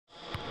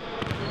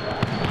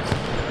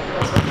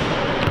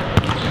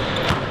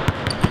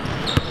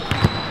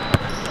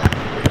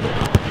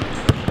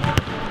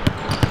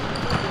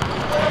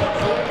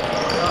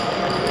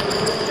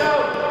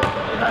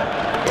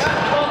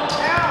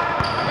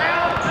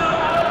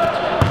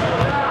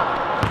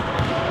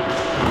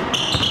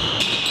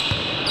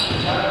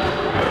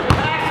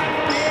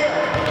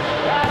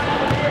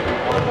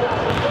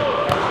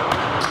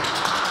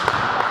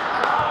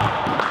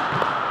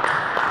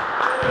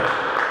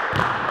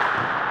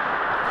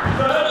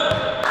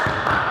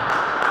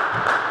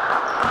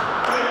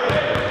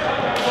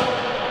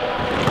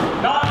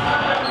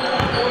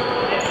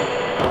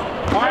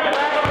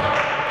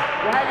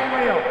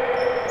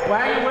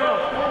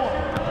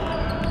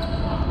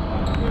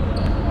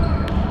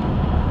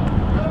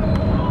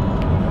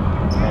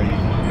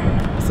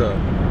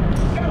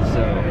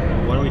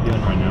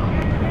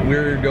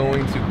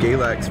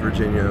Galax,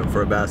 Virginia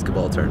for a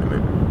basketball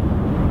tournament.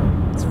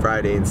 It's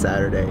Friday and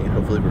Saturday, and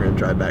hopefully we're going to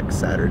drive back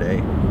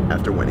Saturday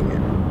after winning it.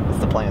 That's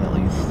the plan, at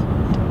least.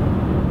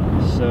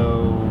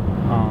 So,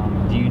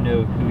 do you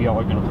know who y'all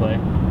are going to play?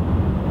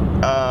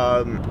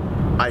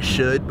 I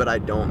should, but I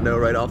don't know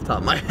right off the top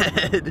of my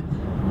head.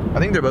 I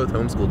think they're both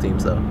homeschool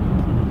teams, though.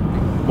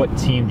 What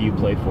team do you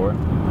play for?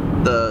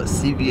 The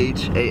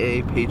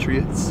CVHAA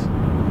Patriots.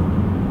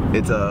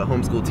 It's a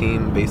homeschool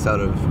team based out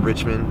of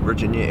Richmond,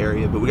 Virginia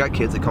area, but we got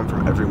kids that come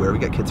from everywhere. We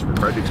got kids from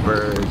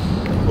Fredericksburg,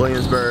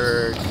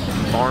 Williamsburg,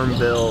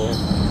 Farmville.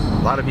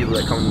 A lot of people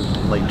that come,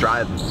 like,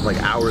 drive like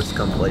hours to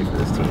come play for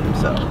this team.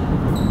 So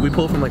we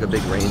pull from like a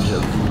big range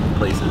of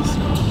places.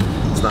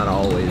 It's not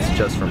always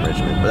just from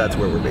Richmond, but that's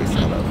where we're based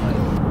out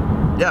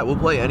of. Yeah, we'll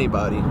play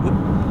anybody.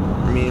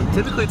 I mean,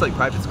 typically it's like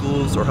private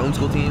schools or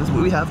homeschool teams,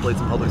 but we have played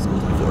some public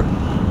schools before.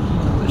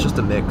 It's just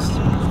a mix.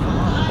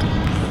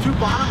 The two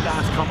bottom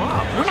guys come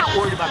up. We're not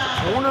worried about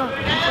the corner.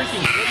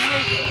 Freaking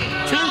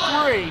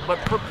 2-3, but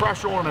put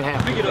pressure on them at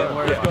half. Pick it up.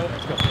 Let's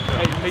go.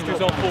 Hey,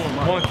 Patriots on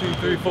 4. 1, 2,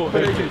 3, 4.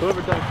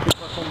 Whoever does.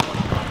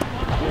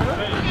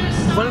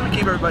 As long as we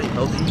keep everybody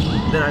healthy,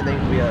 then I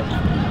think we have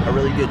a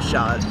really good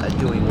shot at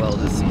doing well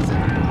this season.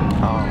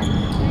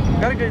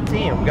 We got a good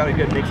team. We got a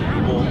good mix of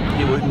people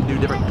who can do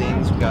different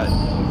things. We got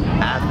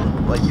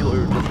people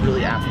who are just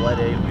really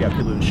athletic. We got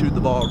people who shoot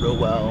the ball real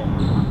well.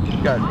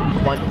 We got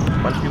a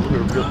bunch of people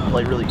who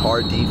play really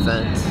hard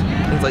defense,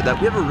 things like that.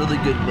 We have a really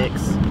good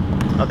mix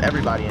of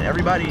everybody, and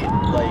everybody,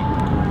 like,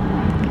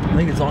 I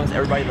think as long as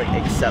everybody like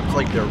accepts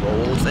like their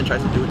roles and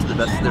tries to do it to the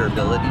best of their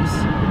abilities,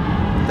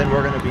 then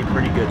we're gonna be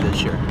pretty good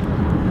this year.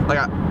 Like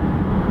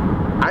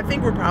I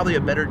think we're probably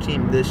a better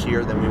team this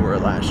year than we were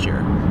last year.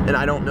 And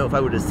I don't know if I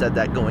would have said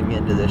that going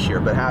into this year,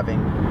 but having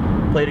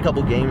played a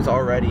couple games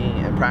already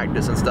and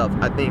practice and stuff,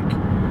 I think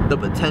the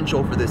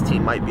potential for this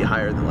team might be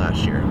higher than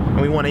last year.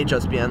 And we won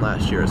HSBN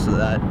last year, so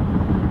that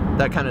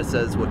kind of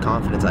says what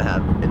confidence I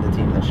have in the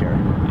team this year.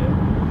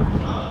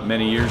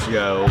 Many years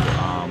ago,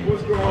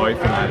 my wife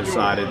and I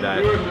decided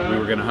that we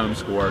were going to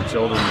homeschool our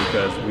children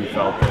because we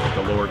felt that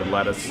the Lord had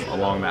led us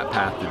along that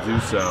path to do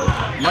so.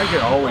 Mike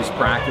had always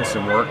practiced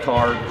and worked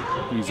hard.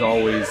 He's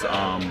always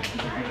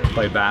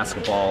played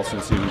basketball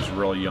since he was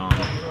really young.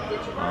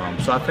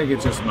 So I think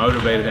it just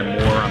motivated him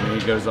more. I mean,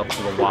 he goes up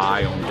to the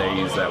Y on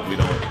days that we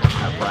don't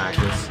have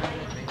practice,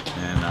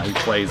 and he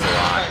plays a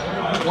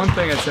lot. One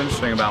thing that's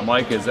interesting about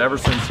Mike is ever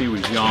since he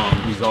was young,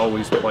 he's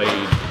always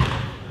played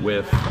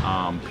with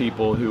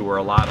people who were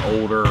a lot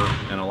older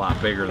and a lot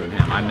bigger than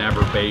him. I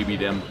never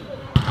babied him.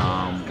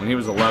 When he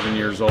was 11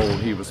 years old,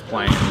 he was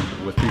playing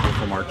with people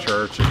from our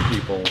church and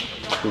people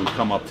who would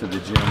come up to the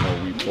gym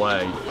where we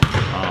play.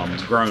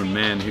 Grown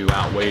men who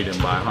outweighed him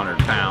by 100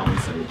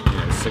 pounds and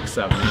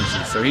 6-7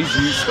 inches. So he's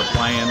used to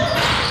playing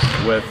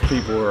with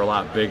people who are a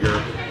lot bigger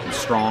and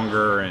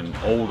stronger and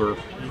older.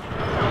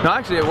 No,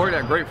 actually it worked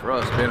out great for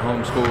us being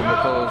homeschooled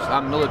because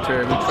I'm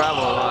military, we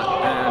travel a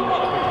lot, and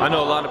I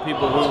know a lot of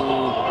people who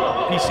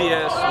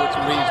PCS, which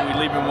means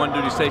we leaving one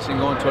duty station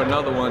going to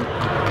another one.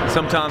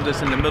 Sometimes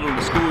it's in the middle of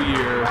the school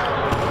year.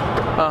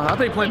 I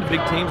think playing the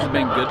big teams has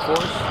been good for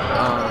us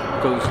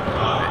because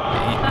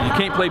you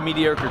can't play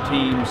mediocre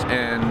teams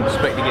and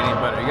expect to get any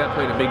better. You got to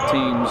play the big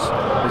teams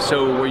to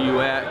show where you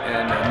at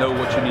and know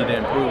what you need to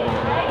improve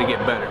on to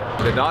get better.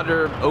 The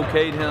doctor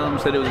okayed him,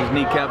 said it was his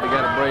kneecap, he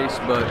got a brace,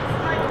 but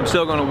I'm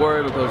still going to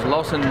worry because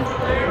Lawson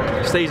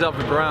stays off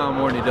the ground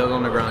more than he does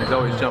on the ground. He's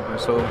always jumping,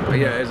 so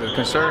yeah, it's a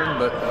concern,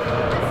 but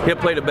he'll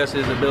play the best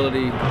of his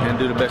ability and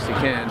do the best he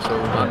can. So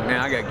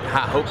man, I got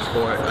high hopes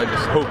for it. I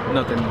just hope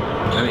nothing,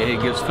 I mean,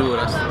 it gets through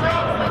it.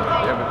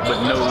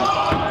 But no,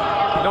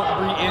 don't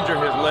re-injure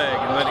his leg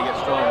and let it get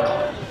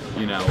stronger.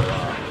 You know,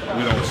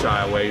 we don't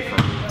shy away from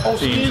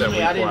teams that we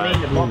play. I didn't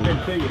mean to bump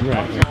into you.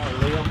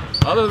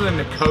 Other than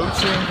the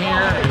coaching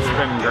here, it's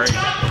been great.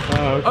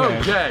 Oh,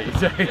 okay.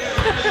 Okay.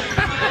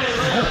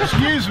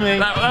 Excuse me.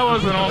 That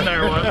wasn't on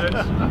there, was it?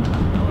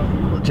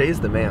 Well, Jay's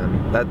the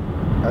man.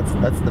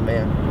 That's the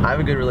man. I have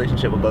a good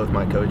relationship with both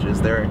my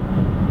coaches. They're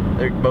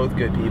both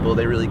good people.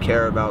 They really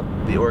care about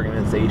the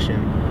organization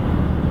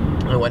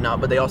and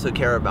whatnot, but they also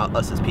care about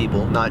us as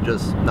people, not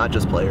just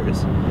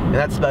players. And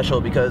that's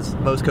special because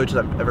most coaches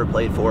I've ever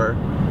played for,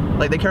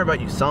 like, they care about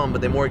you some,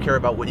 but they more care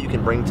about what you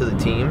can bring to the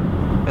team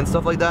and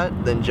stuff like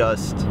that than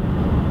just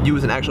you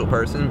as an actual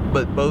person.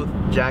 But both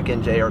Jack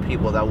and Jay are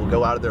people that will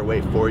go out of their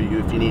way for you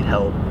if you need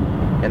help,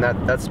 and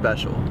that's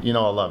special. You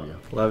know I love you.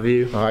 Love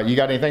you. All right, you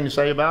got anything to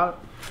say about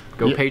it?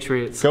 Go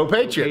Patriots. Go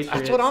Patriots.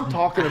 That's what I'm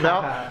talking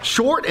about.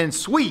 Short and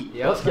sweet.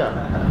 Yep. Let's go.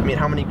 I mean,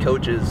 how many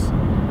coaches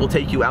will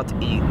take you out to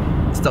eat,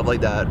 stuff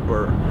like that,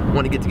 or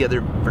want to get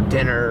together for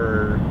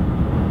dinner,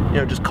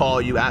 or just call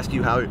you, ask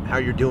you how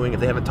you're doing if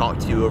they haven't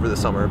talked to you over the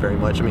summer very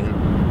much. I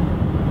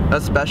mean,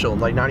 that's special.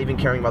 Like, not even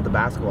caring about the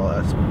basketball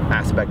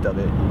aspect of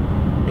it.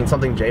 I mean,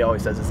 something Jay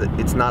always says is that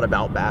it's not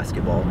about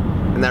basketball,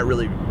 and that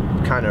really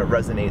kind of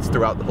resonates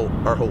throughout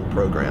our whole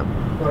program.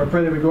 Lord, I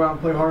pray that we go out and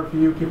play hard for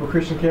you, keep a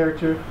Christian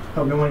character,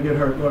 help no one get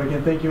hurt. Lord,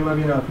 again, thank you and love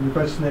you enough. In your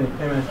precious name,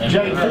 amen.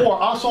 Jay,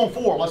 4, us on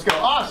 4. Let's go.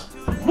 Us.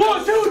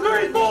 1, 2,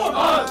 3, 4.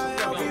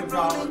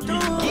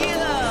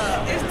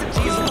 Yeah, it's the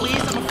G's and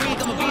Louise. I'm a freak,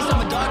 I'm a beast,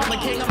 I'm a dog, I'm a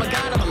king, I'm a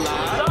god, I'm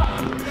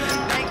alive.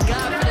 Thank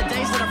God for the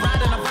days that I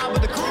ride and I vibe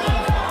with the crew.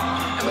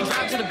 And we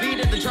drive to the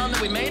beat of the drum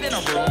that we made in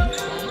our room.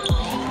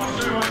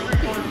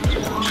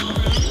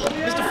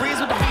 Mr. Freeze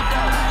with the beat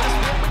though. Let's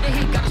spit with the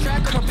heat, got a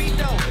track on my beat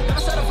though.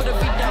 Never settle for the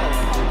beat though.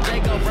 Jay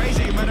go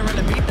crazy, murdering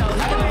the beat though.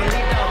 He can never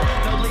lead though.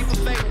 No leap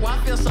of faith, well I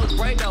feel so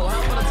great though.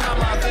 How for the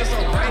time I feel so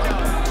great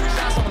though.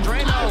 Shots on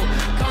Drano.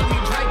 Call me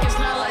Drake, it's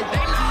not like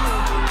they know.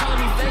 Calling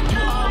me fake,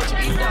 you all what you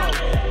eat though.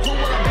 Who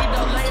will I be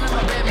though? Laying in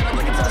my bed, man. I'm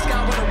looking to the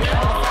sky with a win. Will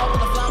I fall,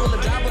 will I fly, will I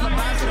die, will I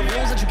bind to the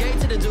rules that you gave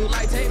to the dude?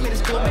 Like take me to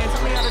school, man.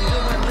 Tell me how to do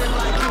and live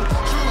like you.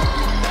 True.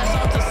 That's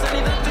all to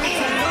Sunny that do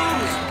to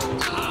lose.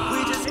 We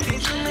just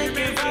keep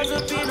making vibes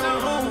up in our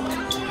room.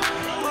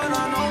 But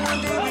I know one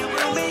day we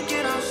will make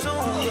it out soon,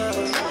 yeah.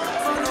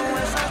 From the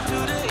west side to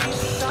the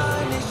east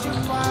side, it's you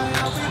fire,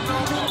 how we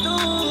blowing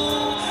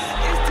through.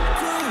 It's the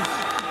truth.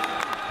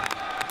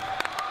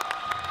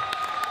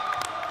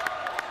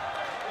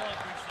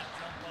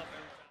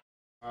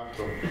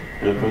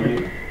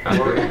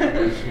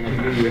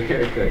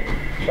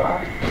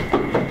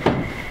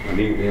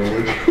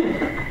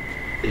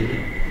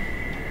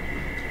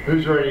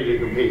 Who's ready to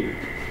compete?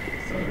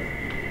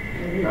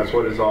 That's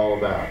what it's all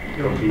about.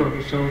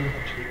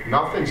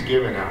 Nothing's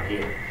given out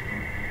here.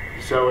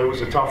 So it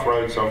was a tough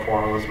road so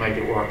far. Let's make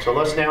it work. So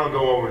let's now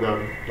go over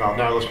the.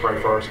 Now let's pray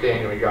first.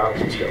 Daniel, you got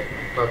us. Let's go.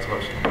 That's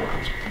most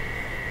important.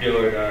 Dear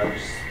Lord,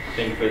 just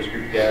thank you for this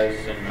group of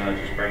guys and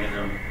just bringing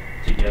them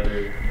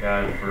together,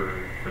 God, for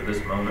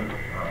this moment.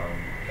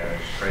 God, I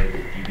just pray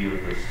that you be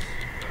with us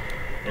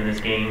in this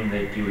game,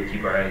 that you would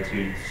keep our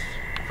attitudes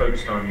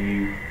focused on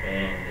you,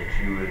 and that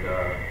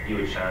you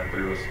would shine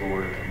through us,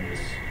 Lord, and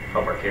just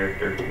help our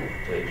character to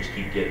just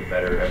keep getting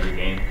better every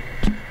game.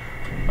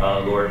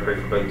 Lord, I pray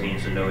for both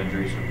teams that no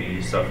injuries would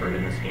be suffered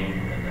in this game,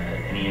 and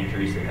that any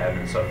injuries that have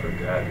been suffered,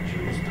 God, that you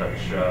would just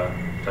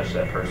touch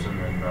that person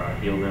and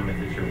heal them if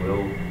it's your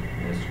will,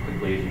 as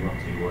quickly as you want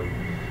to, Lord.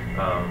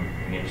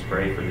 Again, just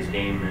pray for this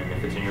game, and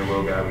if it's in your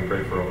will, God, we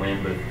pray for a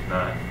win, but if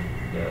not,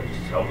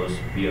 just help us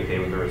be okay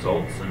with the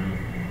results and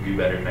do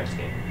better next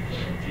game.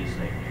 In Jesus'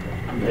 name,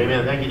 amen.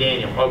 Amen. Thank you,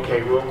 Daniel.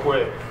 Okay, real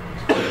quick.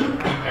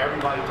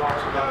 Everybody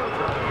talks about it.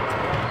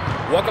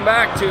 Welcome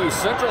back to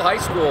Central High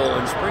School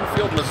in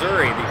Springfield,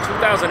 Missouri, the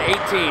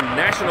 2018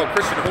 National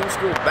Christian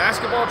Homeschool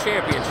Basketball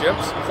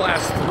Championships,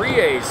 Class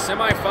 3A's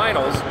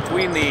semifinals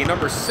between the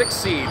number 6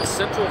 seed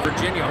Central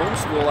Virginia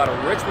Homeschool out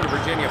of Richmond,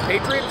 Virginia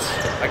Patriots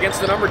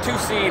against the number 2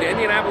 seed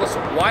Indianapolis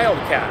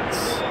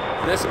Wildcats.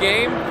 This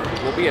game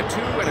will be a 2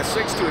 and a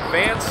 6 to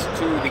advance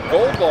to the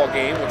Gold Ball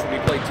game, which will be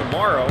played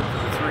tomorrow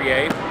for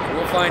 3A. And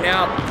we'll find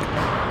out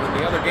when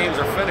the other games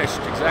are finished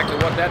exactly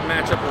what that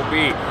matchup will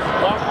be.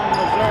 Welcome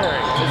to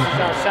Missouri. This is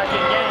our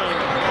second game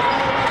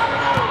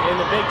in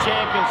the big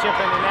championship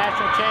and the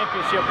national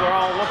championship. We're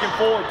all looking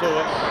forward to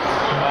it.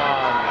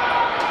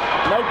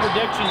 No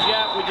predictions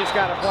yet. We just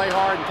got to play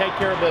hard and take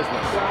care of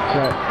business.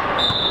 Right.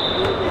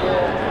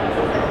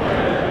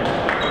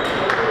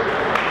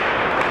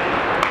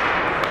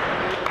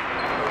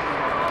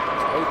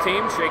 Both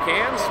teams shake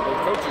hands,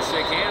 both coaches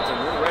shake hands, and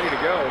we're ready to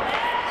go.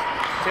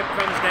 Tip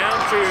comes down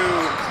to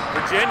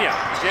Virginia.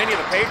 Virginia,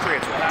 the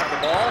Patriots, will have the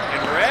ball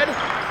in red.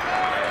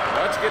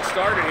 Let's get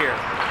started here.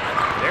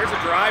 There's a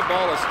drive,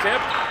 ball is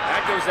tipped.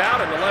 That goes out,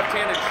 and the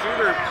left-handed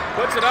shooter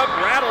puts it up,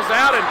 rattles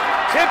out, and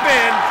tip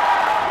in.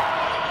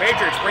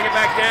 Patriots bring it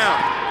back down.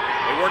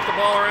 They work the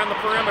ball around the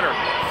perimeter.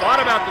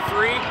 Thought about the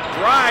three,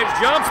 drives,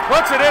 jumps,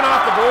 puts it in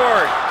off the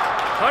board.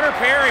 Hunter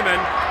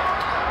Perryman,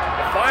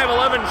 the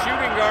 5'11"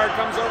 shooting guard,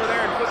 comes over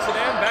there and puts it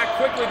in. Back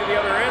quickly to the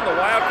other end. The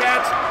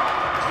Wildcats,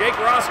 Jake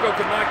Roscoe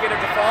could not get it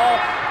to fall.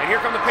 And here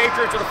come the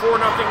Patriots with a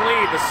 4-0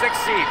 lead. The 6th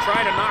seed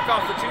trying to knock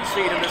off the 2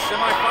 seed in this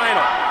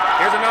semifinal.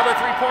 Here's another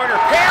three-pointer.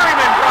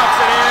 Perryman drops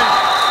it in.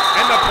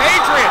 And the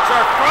Patriots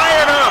are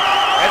fired up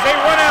as they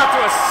run out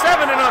to a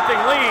 7-0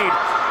 lead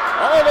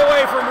all the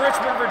way from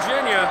Richmond,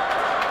 Virginia.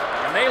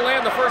 And they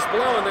land the first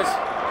blow in this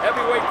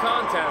heavyweight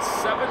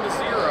contest, 7-0.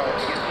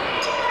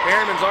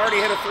 Perryman's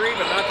already hit a 3,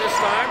 but not this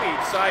time. He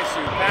decides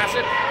to pass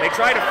it. They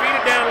try to feed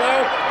it down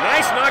low.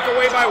 Nice knock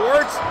away by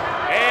Wirtz.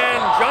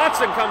 And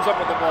Johnson comes up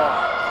with the ball.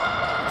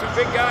 2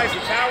 big guys,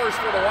 the towers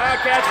for the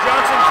Wildcats.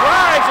 Johnson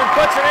drives and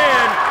puts it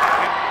in.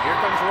 Here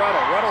comes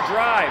Ruddle. Ruddle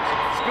drives,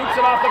 scoops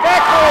it off the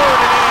backboard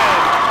and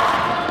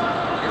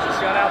in. Here's a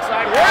shot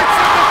outside. Wirtz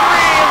at the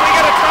 3, and we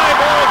get a tie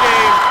ball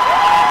game.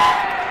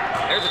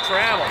 There's a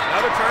travel,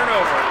 another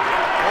turnover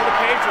for the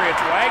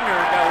Patriots.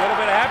 Wagner got a little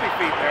bit of happy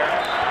feet there.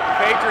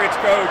 The Patriots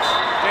coach,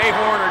 Jay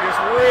Horner,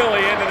 just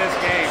really into this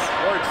game.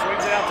 Wirtz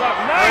swings it out top.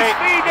 Nice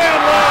feed down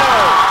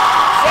low.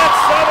 Seth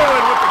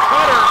Sutherland with the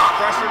cutter.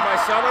 Pressured by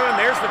Sutherland.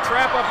 There's the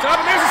trap up top,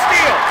 and there's a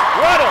steal.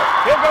 Ruddle,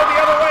 he'll go the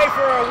other way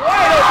for a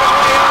wide open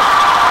layup.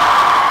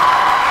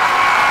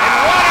 And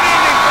what an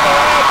ending for the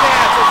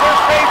Wildcats as their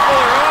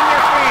faithful are on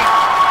their feet.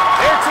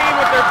 Their team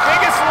with their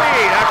biggest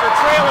lead after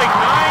trailing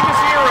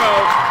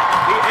 9-0.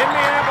 The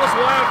Indianapolis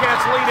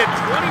Wildcats lead at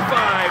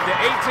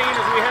 25-18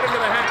 as we head into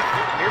the half.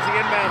 Here's the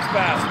inbounds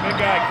pass.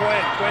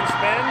 Quinn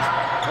spins,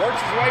 works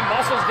his way,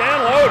 muscles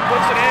down, load,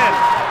 puts it in.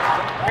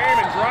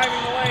 Perryman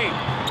driving the lane,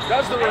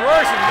 does the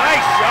reverse, and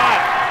nice shot.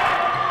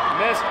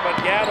 Missed, but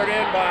gathered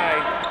in by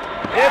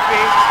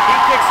Diffy. He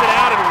kicks it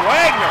out, and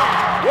Wagner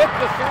with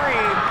the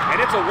three,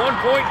 and it's a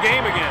one-point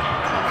game again.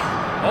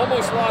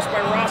 Almost lost by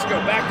Roscoe.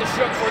 Back to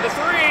Shook for the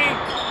three.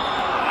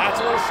 That's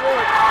a little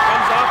short.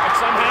 Comes up, and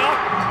somehow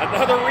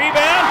another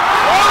rebound.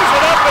 Throws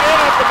it up and in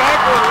off the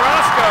backboard.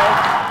 Roscoe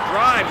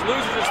drives,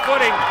 loses his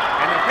footing,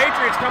 and the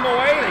Patriots come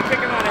away. They kick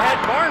it on ahead.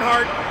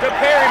 Barnhart to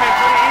Perryman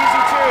for the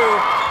easy two.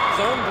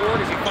 Zone board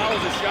as he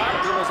follows his shot,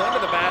 dribbles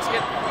under the basket.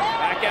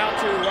 Back out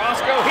to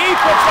Roscoe. He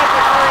puts up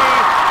the three,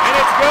 and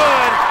it's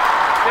good.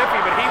 Diffy,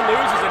 but he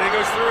loses it. It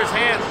goes through his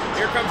hands.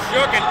 Here comes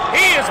Shook, and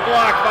he is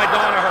blocked by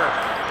Donaher.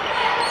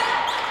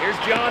 Here's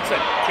Johnson.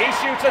 He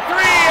shoots a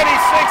three, and he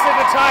sinks it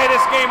to tie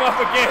this game up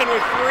again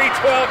with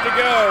 3:12 to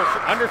go.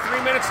 Under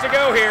 3 minutes to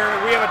go here.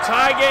 We have a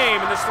tie game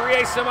in this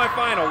 3A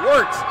semifinal.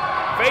 Wirtz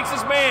fakes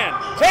his man,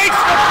 takes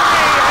the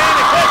three, and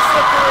hits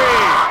the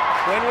three.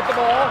 Quinn with the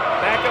ball,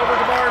 back over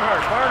to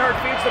Barnhart. Barnhart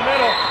feeds the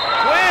middle.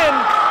 Quinn.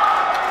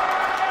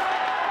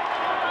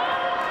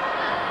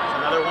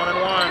 Another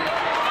 1-and-1.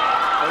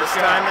 First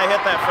time they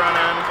hit that front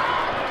end.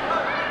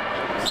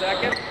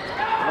 Second.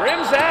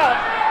 Rims out.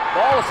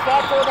 Ball is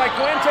fought for by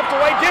Quinn, tipped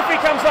away. Diffy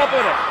comes up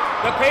with it.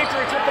 The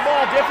Patriots with the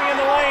ball. Diffy in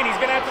the lane. He's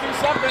going to have to do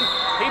something.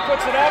 He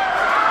puts it up,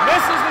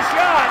 misses the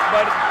shot,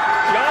 but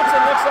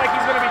Johnson looks like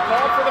he's going to be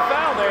called for the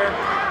foul there.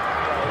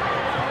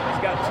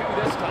 He's got two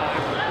this time.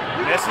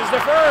 Misses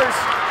the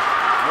first.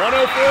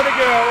 1:04 to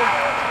go.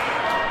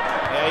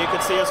 Yeah, you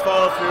can see his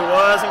follow through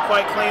wasn't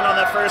quite clean on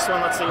that first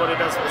one. Let's see what he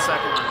does for the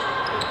second one.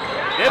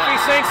 Diffy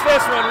sinks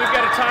this one. We've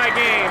got a tie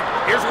game.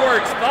 Here's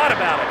Wirtz. Thought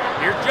about it.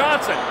 Here's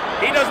Johnson.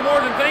 He does more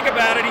than think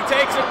about it. He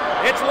takes it.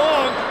 It's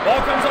long. Ball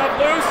comes off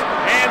loose,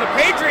 and the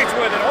Patriots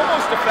with it.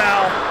 Almost a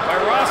foul by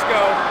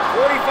Roscoe.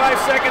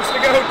 45 seconds to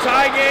go.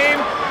 Tie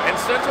game, and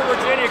Central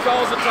Virginia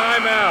calls a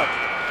timeout.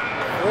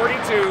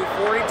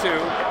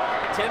 42-42.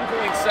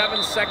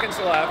 10.7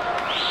 seconds left.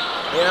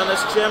 Yeah,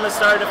 this gym is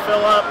starting to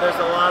fill up. There's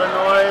a lot of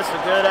noise,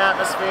 a good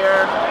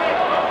atmosphere.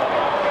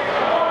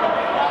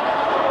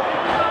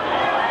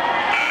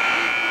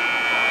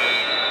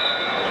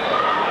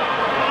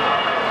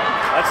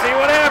 Let's see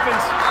what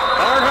happens.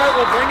 Barnhart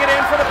will bring it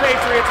in for the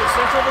Patriots of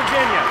Central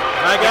Virginia.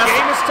 The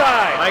game is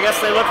tied. I guess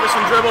they look for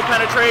some dribble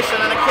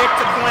penetration and a kick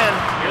to Quinn.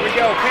 Here we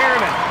go.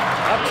 Perryman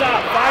up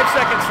top. 5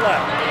 seconds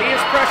left. He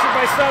is pressured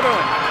by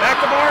Sutherland. Back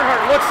to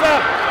Barnhart. Looks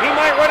up. He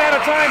might run out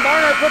of time.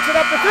 Barnhart puts it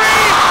up to three.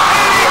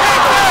 And he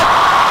hits it.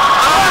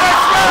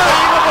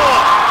 Unbelievable.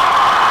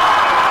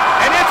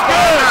 And it's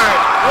good.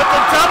 With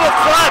the double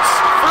clutch.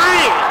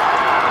 Free.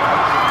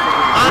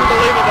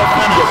 Unbelievable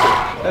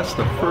finish. That's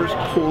the first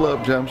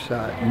pull-up jump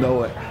shot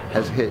Noah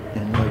has hit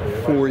in like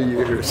 4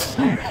 years.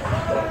 I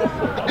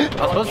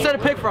was supposed to set a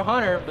pick for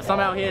Hunter, but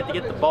somehow he had to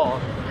get the ball.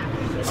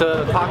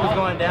 So the clock was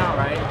going down,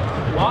 right?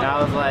 And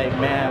I was like,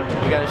 man,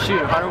 we gotta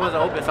shoot. Hunter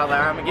wasn't open, so I was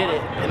like, I'm gonna get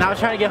it. And I was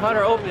trying to get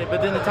Hunter open,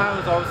 but then the time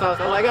was over, so I was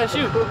like, I gotta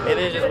shoot. And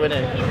it just went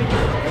in.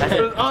 That's it.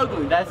 It was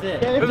ugly. That's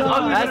it. It was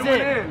ugly. That's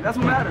it. That's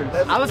what matters.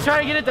 I was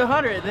trying to get it to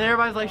Hunter, and then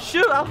everybody's like,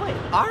 shoot. I was like,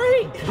 all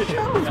right.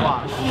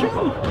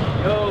 Shoot.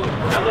 Yo,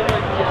 I look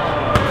like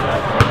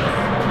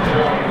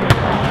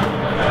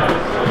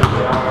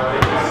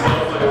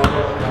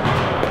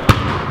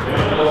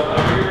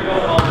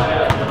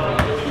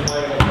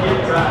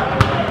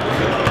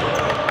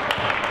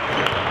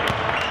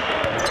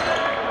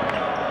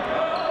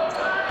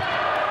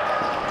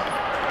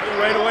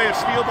Right away, a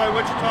steal by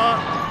Wichita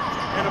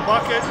and a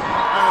bucket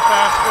on a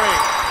fast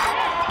break.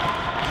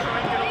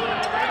 Trying to get a little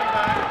momentum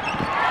back.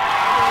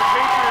 And then the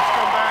Patriots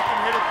come back and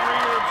hit a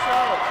three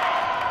themselves.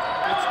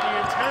 It's the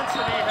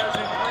intensity has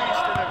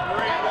increased in a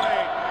great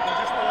way in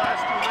just the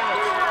last 2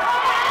 minutes.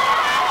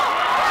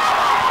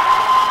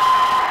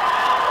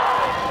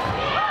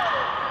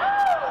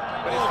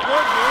 But it's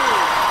good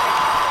move.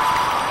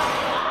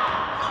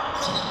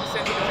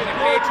 Central Virginia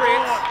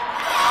Patriots.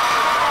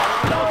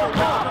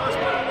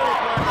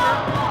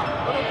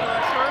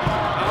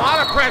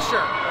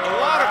 Pressure, a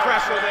lot of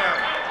pressure there.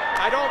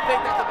 I don't think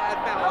that's a bad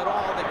foul at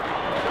all.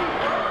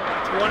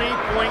 20.7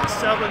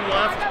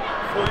 left,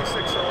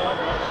 46 all.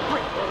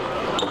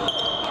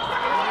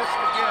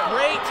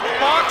 Great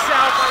box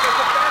out by the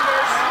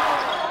defenders.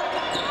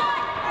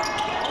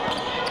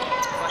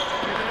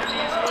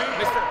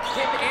 Mr.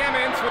 Kip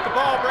Ammons with the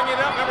ball, bringing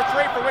it up, number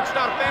 3 for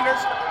Wichita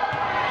defenders.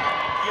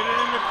 Get it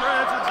into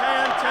Krasn's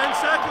hand, 10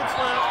 seconds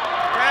left.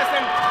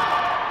 Krasn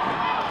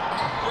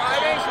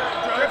driving,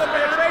 dribble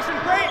penetration,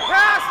 great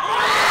pass.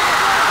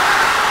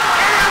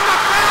 And the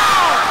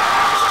foul!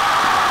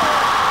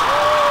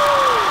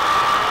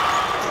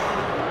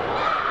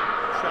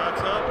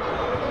 Shots up.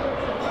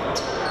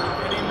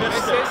 And he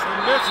missed it.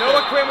 He missed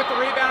Noah Quinn with the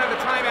rebound and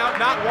the timeout.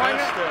 Not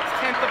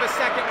 1/10 of a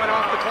second went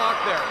off the clock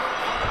there.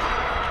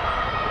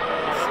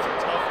 That's a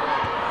tough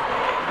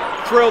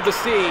one. Thrilled to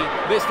see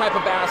this type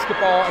of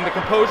basketball and the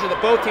composure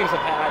that both teams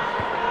have had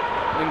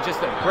in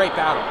just a great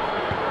battle.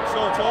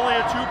 So it's only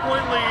a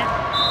 2-point lead.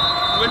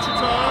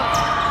 Wichita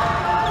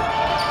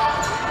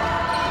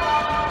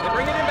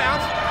bring it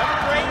inbounds. Evan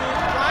Gray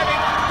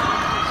driving.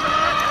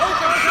 Shot.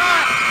 Open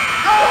shot.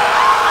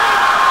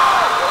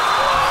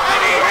 And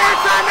he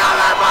hits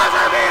another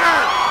buzzer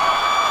beater.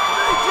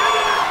 They did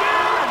it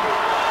again.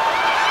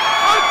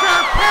 Hunter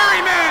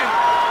Perryman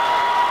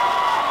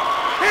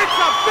hits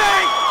a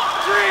big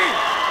three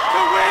to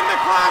win the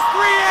Class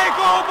 3A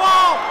gold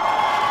ball.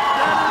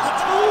 That is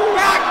two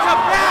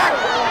back-to-back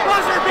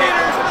buzzer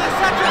beaters for the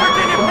Central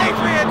Virginia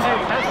Patriots.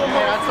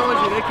 I told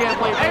you, they can't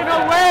play. Ain't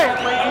no way.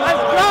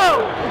 Let's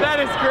go. That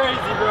is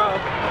crazy, bro.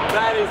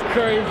 That is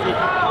crazy.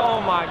 Oh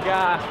my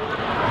gosh.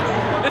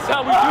 This is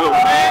how we do,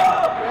 man.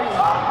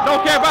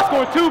 Don't care if I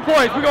score 2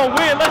 points. We're going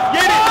to win. Let's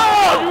get it.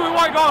 Oh, you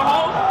want going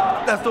home?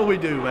 That's what we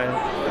do, man.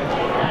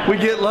 We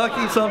get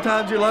lucky.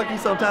 Sometimes you're lucky,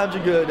 sometimes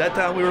you're good. That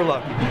time we were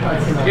lucky.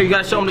 Here, you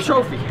got to show them the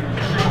trophy.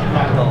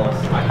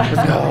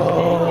 Let's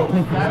go.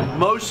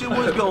 Motion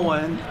was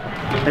going,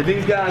 and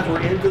these guys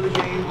were into the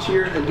game,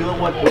 cheering and doing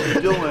what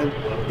they're doing.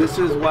 This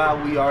is why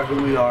we are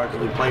who we are,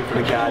 because we play for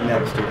the guy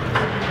next to us.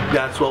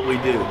 That's what we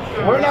do.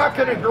 We're not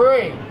going to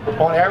agree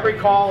on every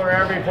call or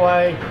every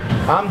play.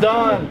 I'm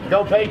done.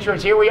 Go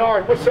Patriots. Here we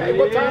are. What time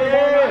tomorrow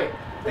night?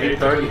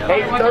 8:30.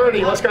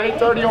 8:30. Let's go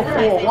 8:30 on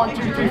 4. 1,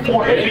 2, 3,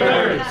 4.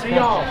 8:30. See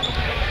y'all.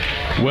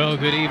 Well,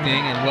 good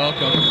evening and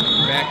welcome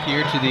back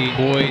here to the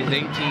boys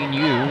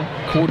 18U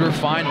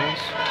quarterfinals.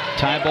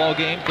 Tie ball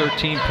game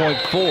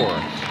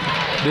 13.4.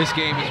 This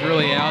game is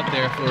really out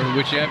there for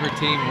whichever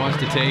team wants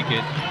to take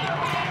it.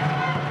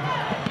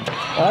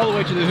 All the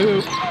way to the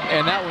hoop,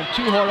 and that one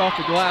too hard off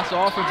the glass.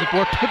 Offensive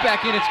board, put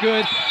back in, it's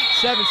good.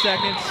 7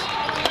 seconds.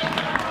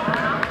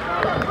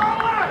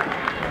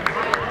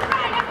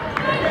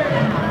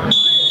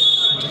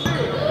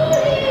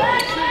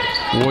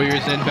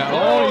 Warriors inbound.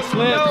 Oh, he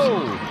slips.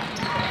 No.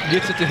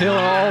 Gets it to Hill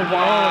all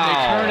alone. They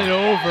turn it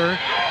over,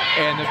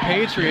 and the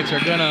Patriots are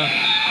gonna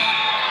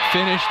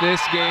finish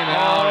this game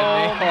out.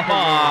 Oh, and they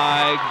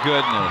my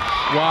goodness!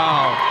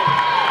 Wow.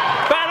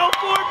 Battle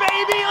for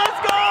baby, let's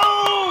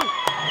go!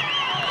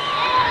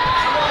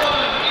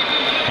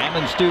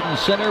 Hammond Student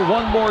Center,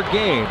 one more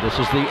game. This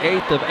is the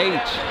 8th of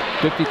 8,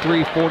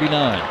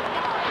 53-49.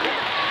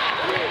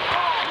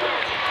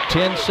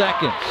 10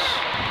 seconds.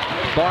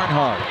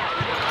 Barnhart.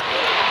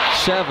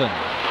 7.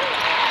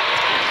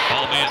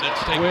 Oh man,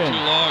 that's taking Quinn, too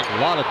long. a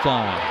lot of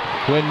time.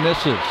 Quinn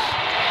misses.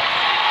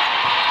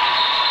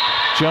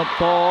 Jump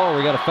ball,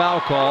 we got a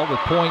foul call with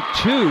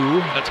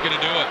 .2. That's going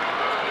to do it.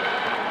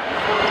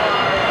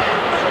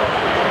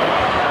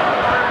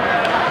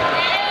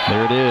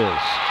 There it is.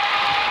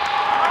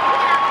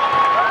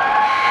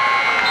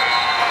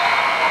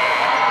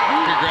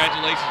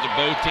 Congratulations to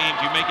both teams.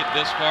 You make it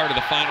this far to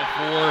the Final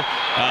Four.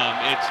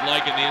 It's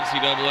like in the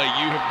NCAA,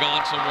 you have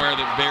gone somewhere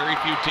that very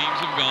few teams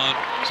have gone.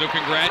 So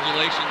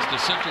congratulations to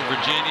Central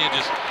Virginia.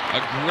 Just a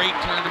great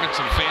tournament,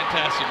 some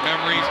fantastic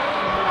memories.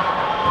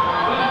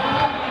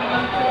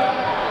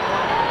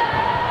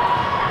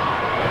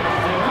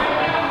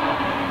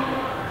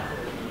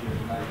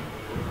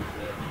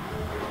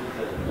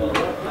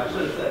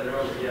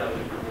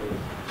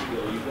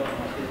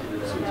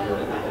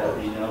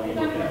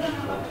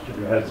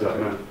 Heads up,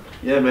 man.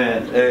 Yeah,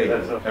 man. Hey,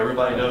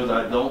 everybody knows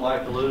I don't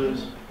like to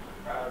lose.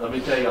 Let me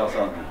tell y'all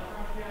something.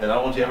 And I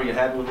don't want you to ever get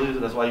happy with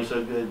losing. That's why you're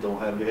so good. Don't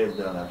have your heads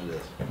down after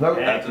this. Nope.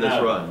 After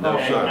this run. No,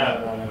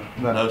 sir.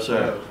 No,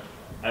 sir.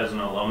 As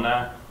an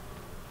alumni,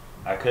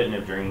 I couldn't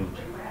have dreamed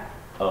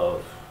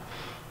of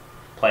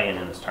playing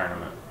in this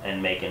tournament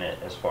and making it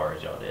as far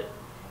as y'all did.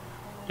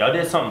 Y'all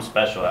did something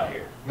special out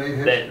here.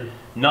 That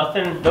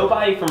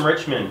nobody from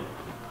Richmond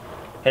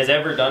has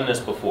ever done this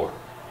before.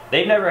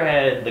 They've never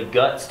had the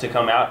guts to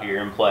come out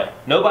here and play.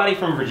 Nobody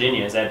from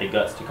Virginia has had the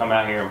guts to come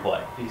out here and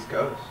play. East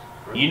Coast.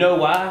 You know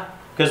why?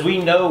 Because we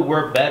know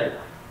we're better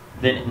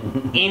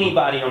than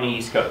anybody on the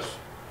East Coast.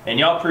 And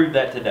y'all proved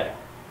that today.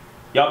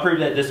 Y'all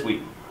proved that this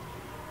week.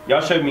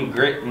 Y'all showed me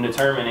grit and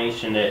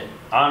determination that,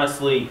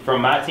 honestly, from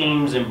my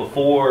teams and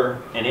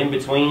before and in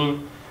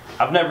between,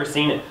 I've never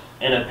seen it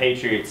in a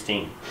Patriots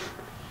team.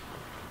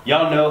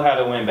 Y'all know how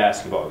to win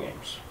basketball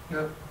games.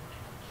 Yep.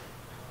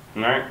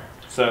 All right?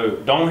 So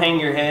don't hang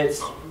your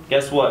heads.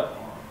 Guess what?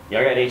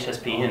 Y'all got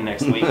HSPN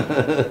next week.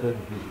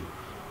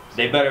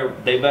 They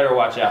better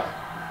watch out.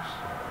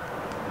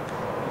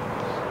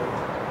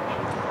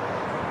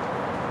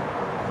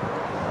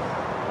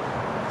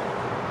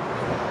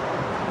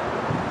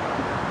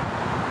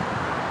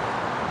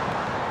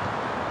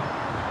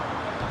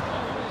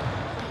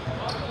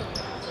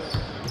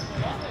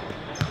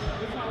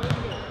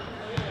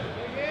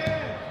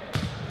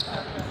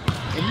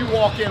 And you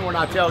walk in when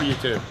I tell you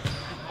to.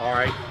 All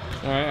right.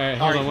 All right,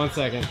 hold on 1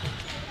 second.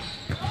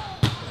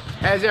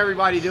 How's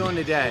everybody doing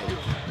today?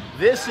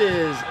 This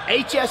is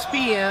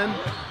HSPN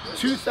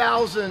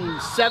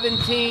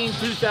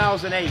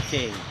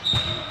 2017-2018.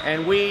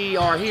 And we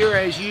are here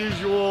as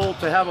usual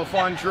to have a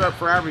fun trip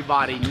for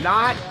everybody.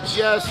 Not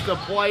just the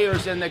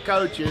players and the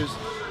coaches,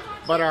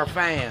 but our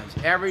fans.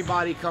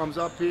 Everybody comes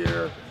up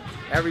here.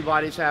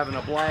 Everybody's having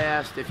a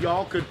blast. If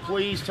y'all could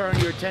please turn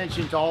your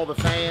attention to all the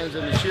fans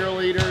and the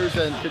cheerleaders,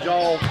 and could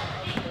y'all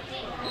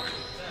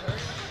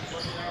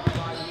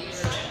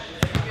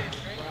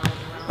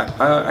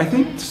I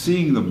think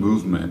seeing the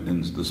movement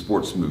and the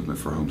sports movement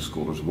for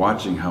homeschoolers,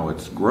 watching how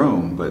it's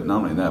grown, but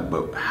not only that,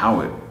 but how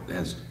it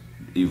has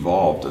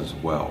evolved as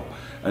well.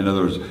 In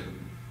other words,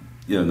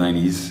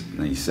 90s,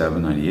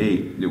 97,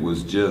 98, it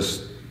was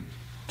just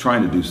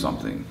trying to do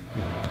something.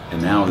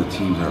 And now the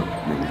teams we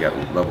got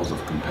levels of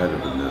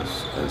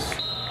competitiveness as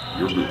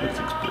your group has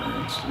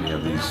experienced. We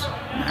have these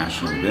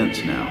national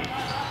events now.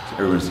 So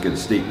everyone's got a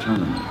state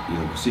tournament,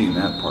 seeing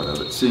that part of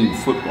it, seeing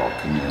football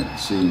come in,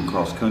 seeing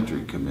cross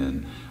country come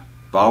in,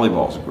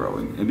 volleyball's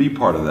growing, and be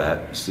part of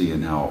that,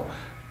 seeing how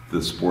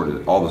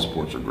all the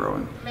sports are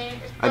growing.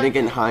 I think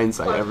in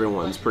hindsight,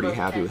 everyone's pretty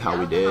happy with how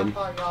we did.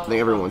 I think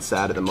everyone's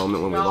sad at the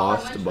moment when we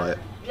lost, but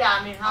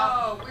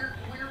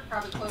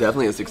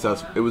definitely a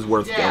success. It was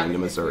worth going to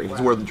Missouri. It's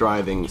worth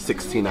driving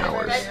 16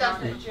 hours.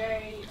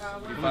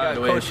 We got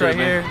Coach right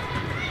here.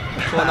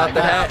 Pulling out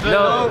the hat.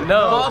 No.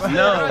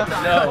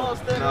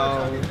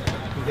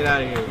 Get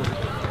out of here.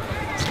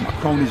 My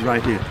cronies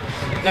right here.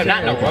 No,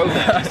 not no road.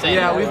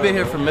 Yeah, we've been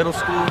here from middle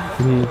school.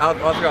 All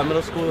throughout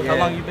middle school. How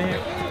long you been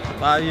here?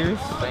 5 years?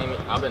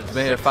 I've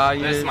been here 5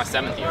 years. This is my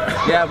 7th year.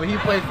 Yeah, but he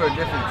played for a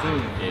different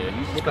team. Yeah,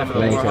 he played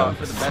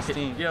for the best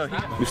team.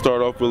 We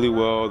started off really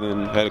well,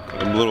 then had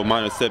a little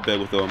minor setback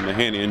with a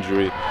hand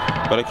injury,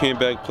 but I came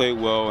back, played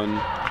well, and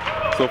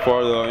so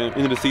far the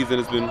end of the season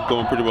has been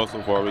going pretty well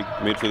so far. We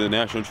made it to the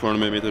national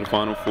tournament, made it to the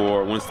Final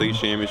Four, won state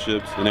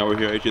championships, and now we're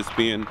here at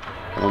HSP, and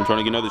I'm trying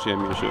to get another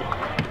championship.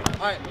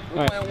 All right,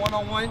 we're playing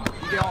one-on-one.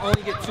 You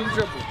only get 2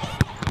 dribbles,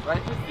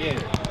 right? Yeah.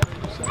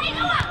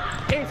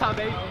 Game time,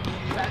 baby.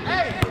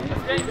 Hey,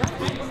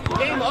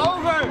 game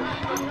over.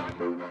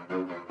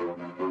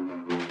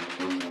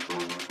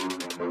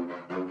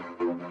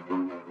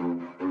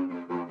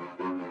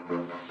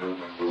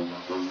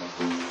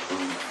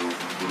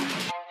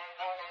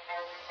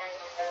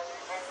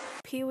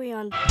 Pee-wee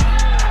on.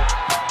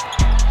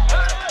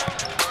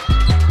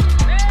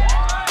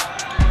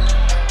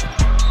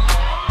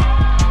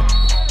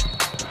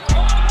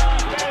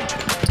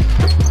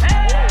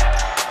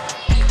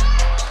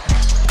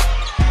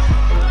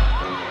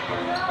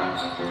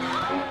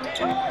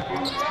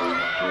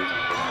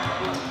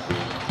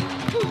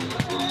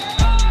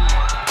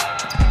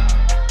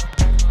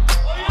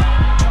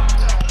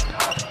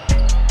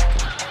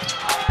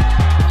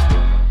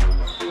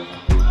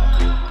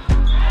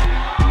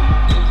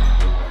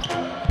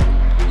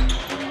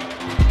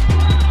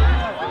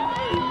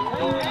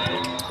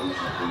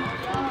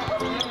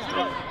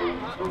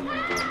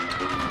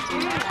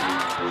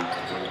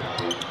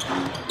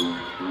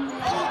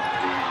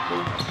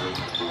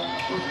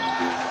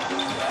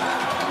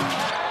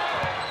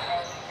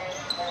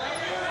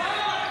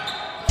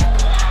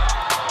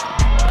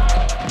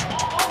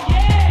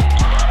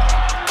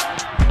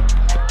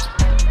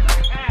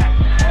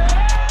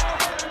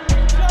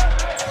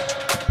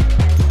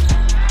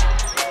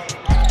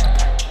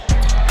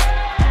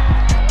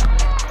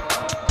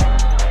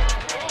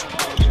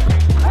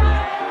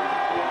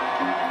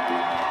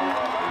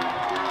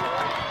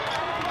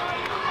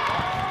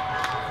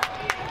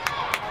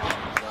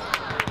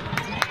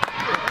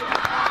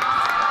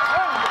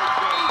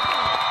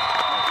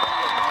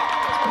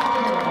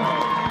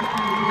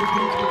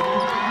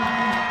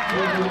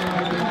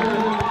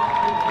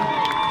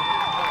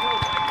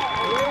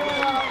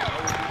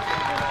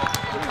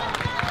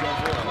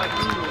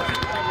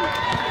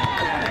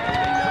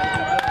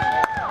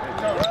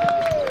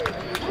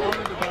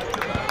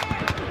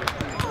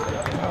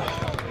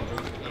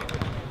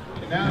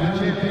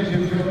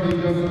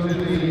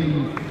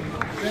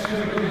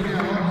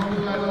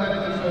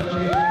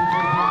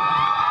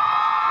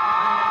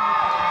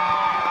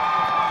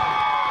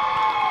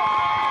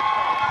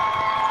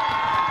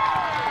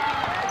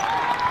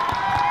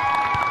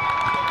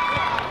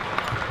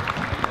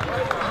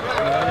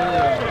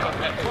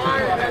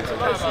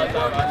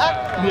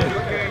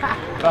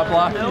 Stop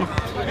blocking.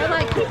 They're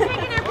like, keep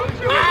taking their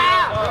picture.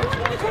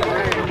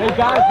 Hey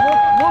guys,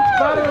 look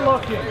better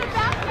looking.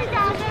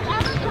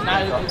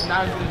 Not as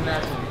good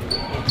natural.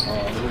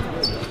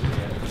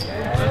 Let's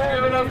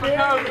give it up for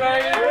Coach,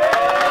 baby.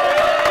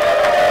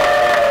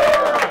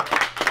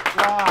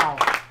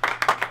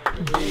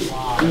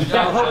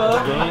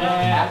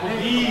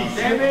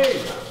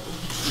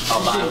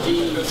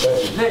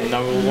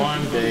 Number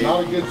 1, Dave.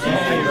 Not a good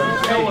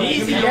season.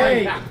 Easy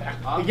game.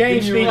 The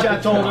game speech I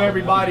told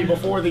everybody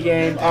before the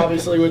game,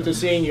 obviously with the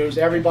seniors,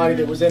 everybody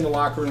that was in the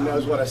locker room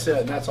knows what I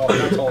said, and that's all.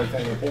 That's the only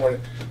thing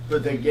important.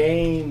 But the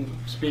game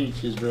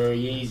speech is very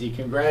easy.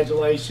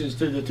 Congratulations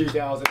to the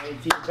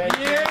 2018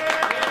 Patriots.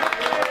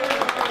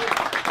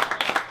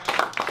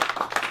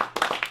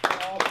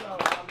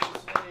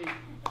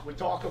 We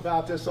talk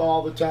about this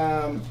all the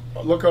time.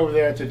 Look over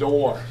there at the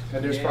door,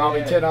 and there's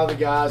probably 10 other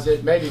guys,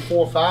 that maybe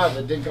 4 or 5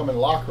 that didn't come in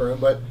the locker room,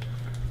 but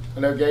I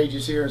know Gage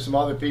is here and some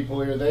other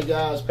people here. They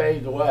guys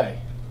paved the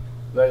way.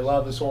 They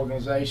love this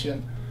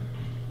organization.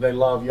 They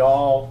love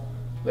y'all.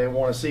 They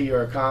want to see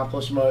your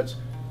accomplishments,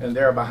 and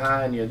they're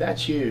behind you.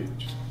 That's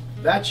huge.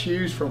 That's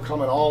huge from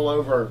coming all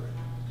over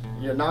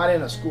you're not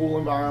in a school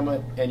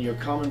environment and you're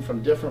coming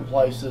from different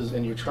places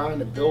and you're trying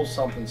to build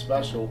something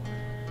special.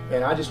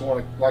 And I just want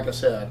to, like I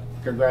said,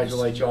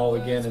 congratulate you all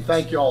again and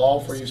thank you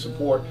all for your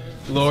support.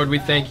 Lord, we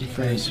thank you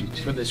for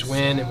this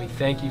win, and we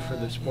thank you for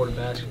the sport of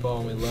basketball,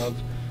 and we love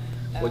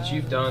what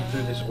you've done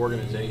through this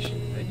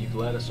organization, that you've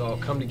let us all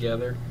come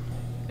together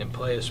and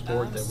play a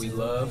sport that we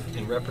love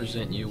and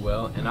represent you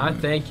well. And I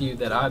thank you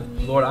that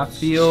Lord, I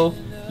feel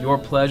your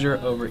pleasure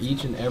over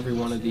each and every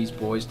one of these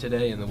boys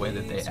today and the way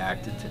that they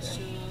acted today.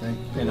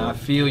 And I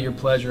feel your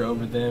pleasure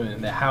over them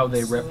and how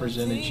they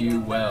represented you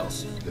well,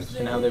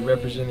 and how they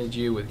represented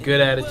you with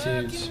good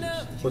attitudes,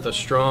 with a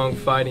strong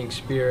fighting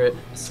spirit,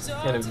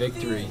 and a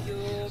victory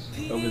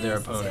over their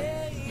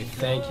opponent. We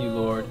thank you,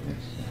 Lord.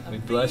 We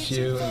bless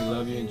you and we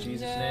love you in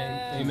Jesus'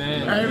 name.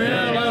 Amen.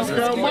 Amen. Let's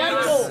go,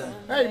 Michael.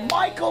 Hey,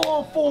 Michael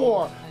on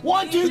 4.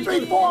 1, 2,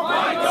 3, 4.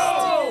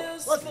 Michael.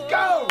 Let's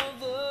go.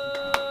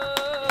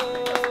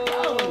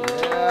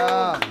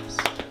 Yeah.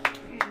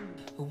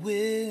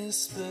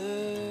 Whisper.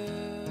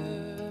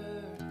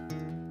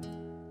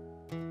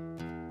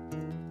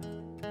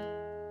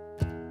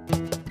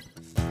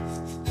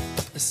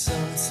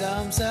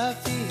 Sometimes I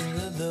feel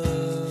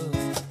alone,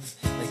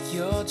 like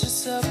you're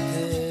just up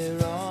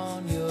there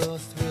on your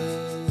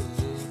throne,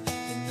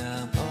 and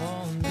I'm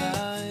on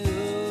my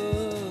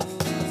own.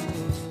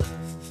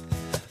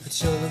 But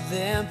you're the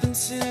lamp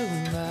into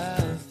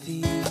my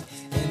feet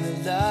and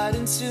the light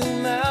into